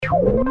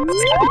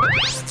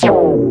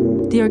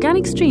The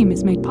Organic Stream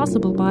is made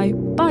possible by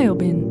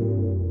BioBin.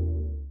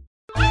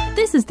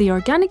 This is The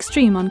Organic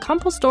Stream on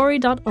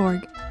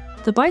compostory.org,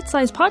 the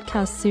bite-sized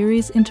podcast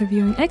series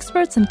interviewing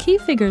experts and key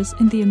figures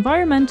in the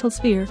environmental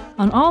sphere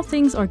on all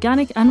things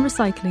organic and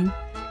recycling.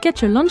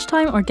 Get your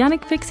lunchtime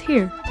organic fix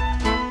here.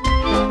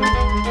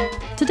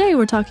 Today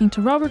we're talking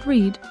to Robert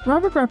Reid.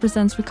 Robert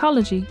represents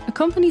Recology, a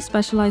company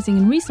specialising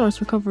in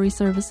resource recovery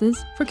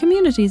services for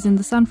communities in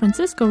the San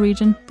Francisco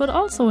region, but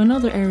also in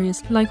other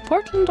areas like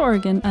Portland,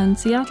 Oregon and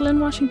Seattle in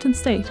Washington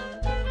State.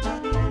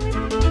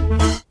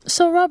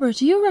 So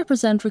Robert, you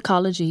represent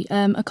Recology,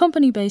 a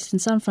company based in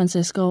San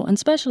Francisco and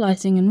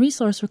specialising in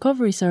resource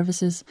recovery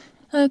services.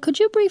 Could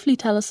you briefly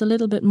tell us a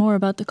little bit more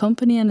about the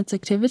company and its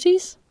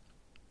activities?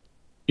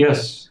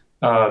 Yes.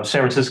 San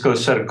Francisco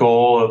set a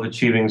goal of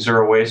achieving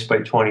zero waste by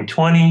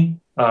 2020,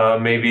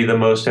 maybe the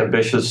most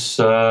ambitious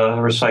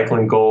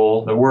recycling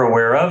goal that we're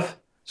aware of.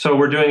 So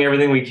we're doing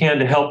everything we can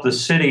to help the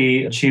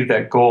city achieve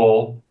that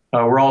goal.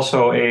 We're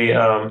also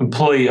a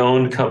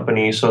employee-owned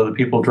company, so the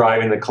people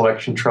driving the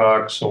collection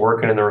trucks and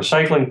working in the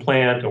recycling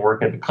plant and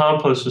working at the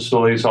compost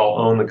facilities all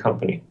own the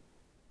company.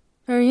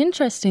 Very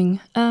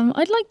interesting.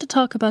 I'd like to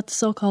talk about the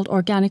so-called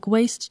organic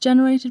waste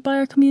generated by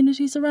our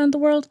communities around the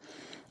world.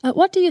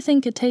 What do you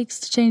think it takes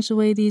to change the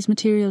way these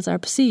materials are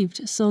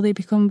perceived so they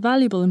become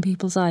valuable in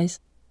people's eyes?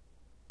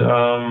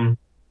 Well,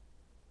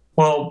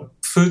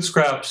 food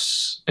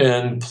scraps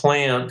and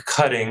plant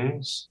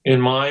cuttings, in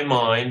my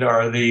mind,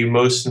 are the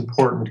most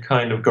important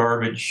kind of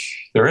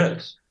garbage there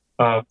is.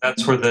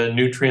 That's where the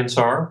nutrients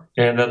are,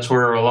 and that's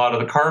where a lot of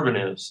the carbon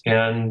is.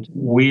 And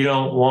we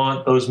don't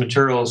want those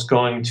materials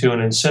going to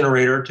an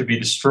incinerator to be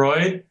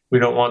destroyed. We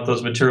don't want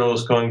those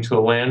materials going to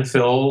a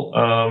landfill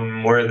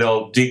where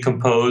they'll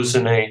decompose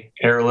in an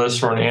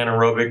airless or an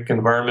anaerobic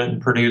environment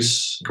and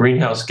produce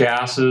greenhouse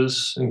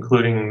gases,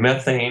 including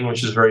methane,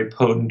 which is a very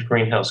potent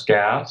greenhouse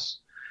gas.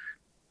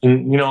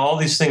 And, all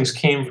these things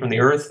came from the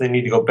earth. They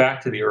need to go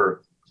back to the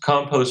earth.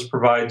 Compost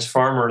provides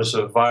farmers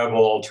a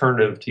viable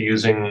alternative to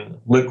using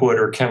liquid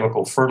or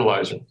chemical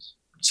fertilizers.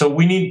 So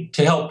we need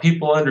to help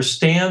people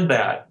understand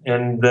that,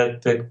 and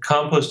that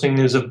composting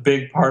is a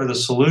big part of the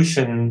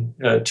solution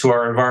to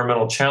our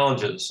environmental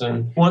challenges.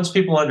 And once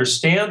people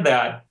understand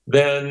that,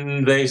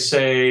 then they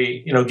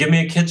say, give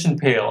me a kitchen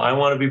pail. I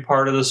want to be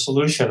part of the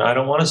solution. I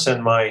don't want to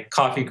send my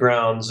coffee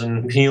grounds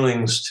and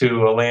peelings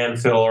to a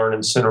landfill or an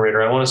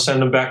incinerator. I want to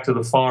send them back to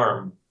the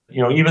farm.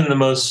 Even the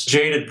most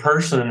jaded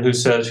person who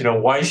says,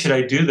 why should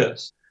I do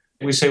this?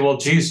 We say, well,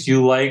 geez, do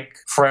you like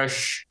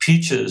fresh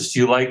peaches?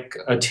 Do you like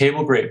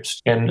table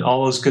grapes and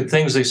all those good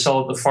things they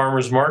sell at the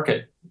farmer's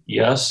market?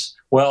 Yes.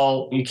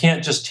 Well, you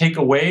can't just take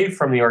away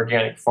from the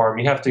organic farm.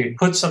 You have to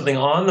put something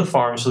on the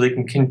farm so they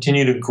can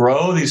continue to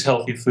grow these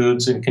healthy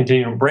foods and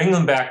continue to bring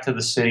them back to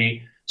the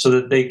city so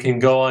that they can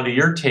go onto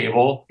your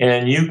table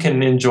and you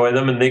can enjoy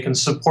them and they can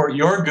support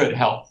your good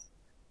health.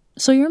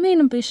 So your main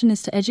ambition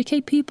is to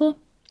educate people?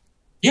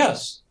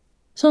 Yes.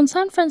 So in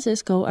San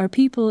Francisco, are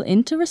people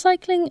into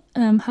recycling?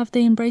 Have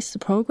they embraced the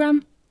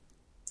program?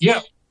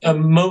 Yeah,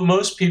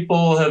 most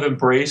people have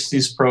embraced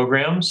these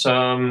programs.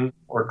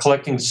 We're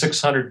collecting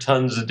 600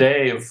 tons a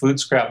day of food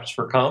scraps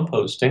for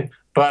composting.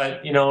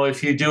 But,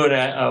 if you do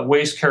a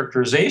waste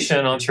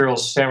characterization on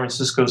materials San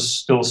Francisco's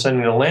still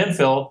sending to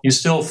landfill, you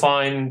still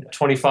find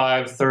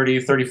 25,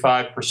 30,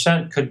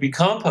 35% could be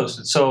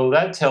composted. So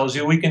that tells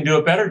you we can do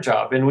a better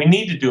job, and we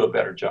need to do a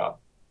better job.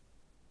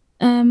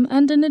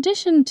 And in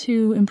addition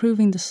to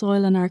improving the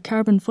soil and our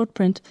carbon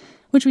footprint,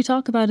 which we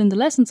talk about in the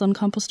lessons on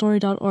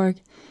compostory.org,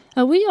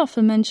 we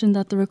often mention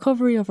that the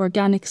recovery of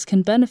organics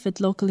can benefit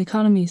local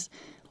economies.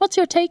 What's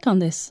your take on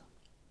this?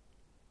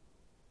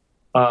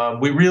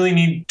 We really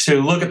need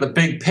to look at the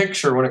big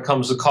picture when it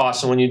comes to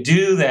costs. And when you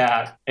do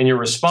that and you're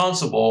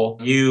responsible,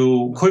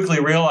 you quickly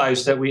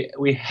realize that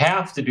we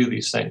have to do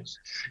these things.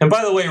 And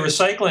by the way,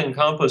 recycling and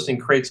composting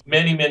creates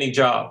many, many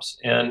jobs.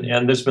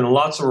 And there's been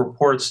lots of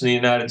reports in the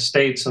United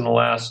States in the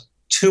last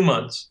 2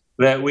 months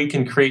that we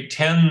can create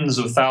tens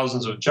of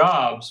thousands of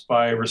jobs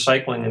by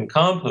recycling and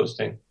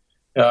composting.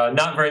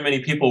 Not very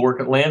many people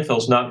work at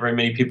landfills. Not very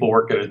many people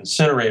work at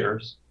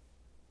incinerators.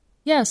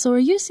 Yeah, so are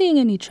you seeing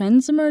any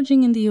trends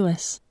emerging in the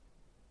US?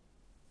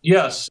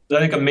 Yes, I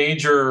think a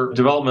major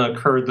development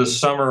occurred this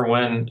summer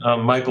when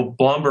Michael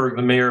Bloomberg,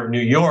 the mayor of New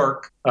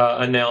York,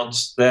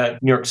 announced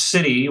that New York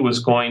City was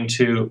going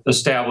to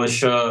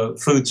establish a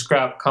food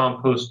scrap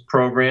compost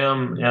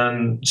program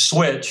and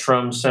switch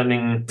from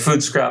sending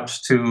food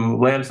scraps to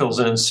landfills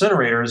and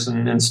incinerators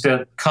and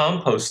instead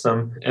compost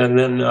them. And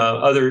then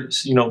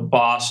others,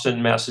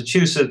 Boston,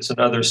 Massachusetts, and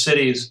other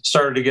cities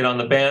started to get on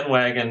the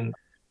bandwagon.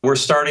 We're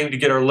starting to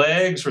get our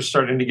legs. We're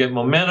starting to get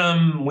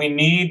momentum. We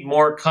need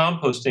more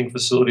composting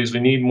facilities. We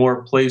need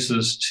more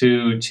places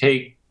to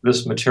take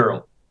this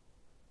material.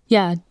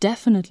 Yeah,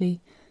 definitely.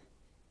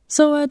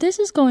 So this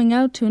is going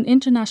out to an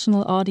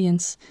international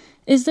audience.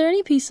 Is there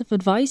any piece of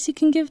advice you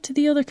can give to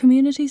the other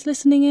communities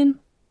listening in?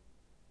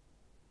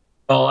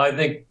 Well, I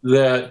think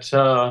that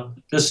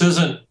this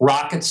isn't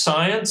rocket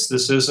science.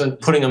 This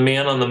isn't putting a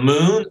man on the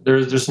moon.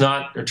 There's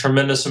not a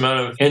tremendous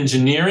amount of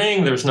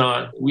engineering.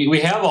 We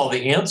have all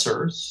the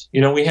answers.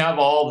 We have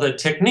all the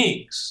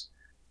techniques.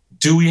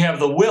 Do we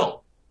have the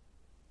will?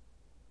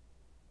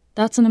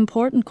 That's an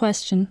important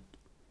question.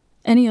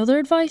 Any other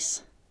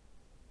advice?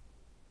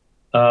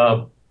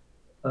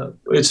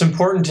 It's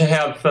important to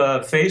have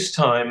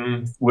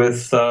FaceTime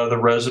with the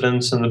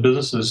residents and the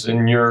businesses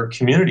in your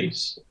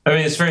communities. I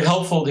mean, it's very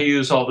helpful to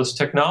use all this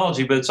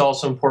technology, but it's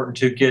also important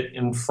to get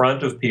in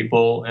front of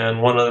people.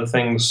 And one of the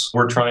things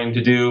we're trying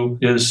to do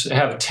is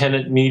have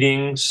tenant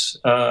meetings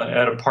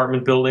at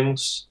apartment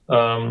buildings.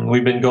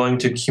 We've been going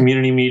to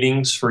community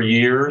meetings for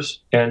years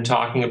and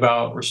talking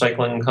about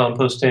recycling and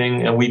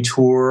composting. And we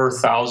tour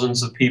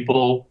thousands of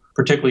people,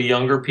 particularly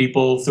younger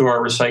people, through our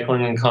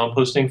recycling and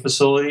composting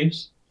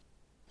facilities.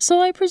 So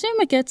I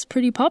presume it gets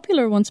pretty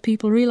popular once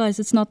people realize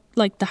it's not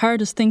like the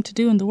hardest thing to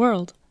do in the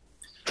world.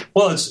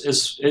 Well,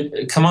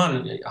 come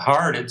on,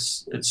 hard.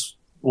 It's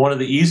one of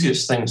the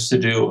easiest things to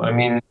do. I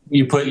mean,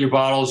 you put your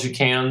bottles, your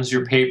cans,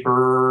 your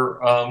paper,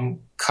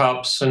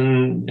 cups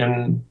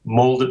and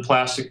molded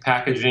plastic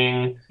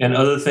packaging and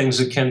other things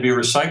that can be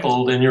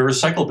recycled in your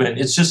recycle bin.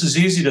 It's just as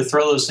easy to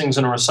throw those things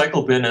in a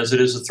recycle bin as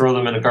it is to throw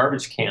them in a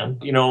garbage can.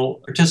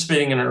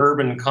 Participating in an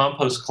urban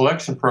compost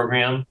collection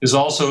program is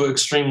also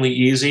extremely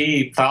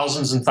easy.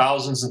 Thousands and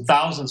thousands and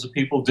thousands of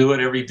people do it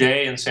every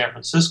day in San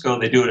Francisco.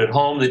 They do it at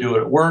home. They do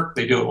it at work.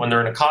 They do it when they're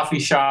in a coffee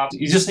shop.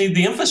 You just need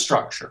the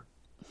infrastructure.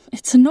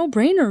 It's a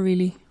no-brainer,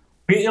 really.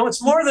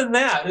 It's more than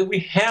that. We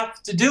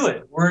have to do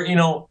it.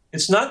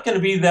 It's not going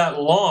to be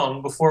that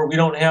long before we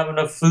don't have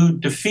enough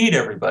food to feed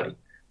everybody.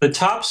 The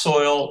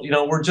topsoil,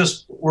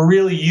 we're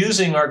really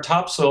using our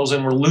topsoils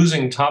and we're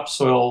losing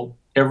topsoil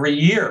every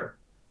year.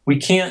 We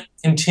can't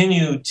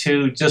continue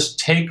to just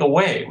take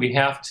away. We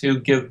have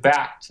to give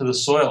back to the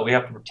soil. We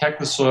have to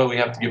protect the soil. We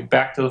have to give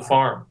back to the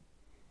farm.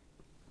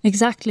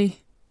 Exactly.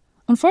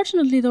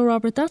 Unfortunately, though,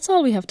 Robert, that's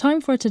all we have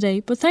time for today,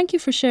 but thank you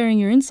for sharing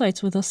your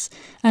insights with us.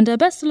 And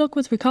best of luck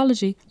with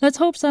Recology. Let's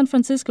hope San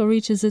Francisco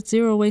reaches its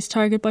zero waste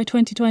target by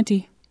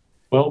 2020.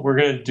 Well, we're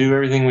going to do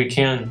everything we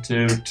can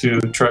to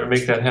try to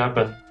make that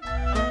happen.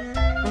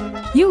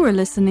 You were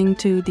listening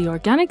to The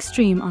Organic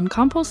Stream on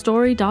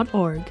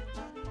compostory.org.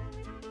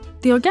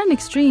 The Organic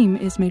Stream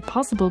is made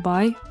possible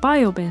by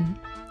BioBin.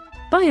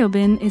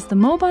 BioBin is the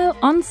mobile,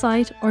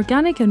 on-site,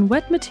 organic and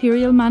wet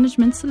material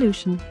management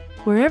solution.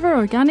 Wherever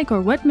organic or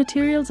wet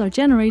materials are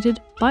generated,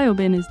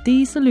 BioBin is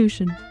the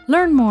solution.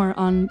 Learn more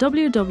on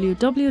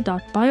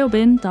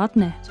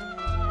www.biobin.net.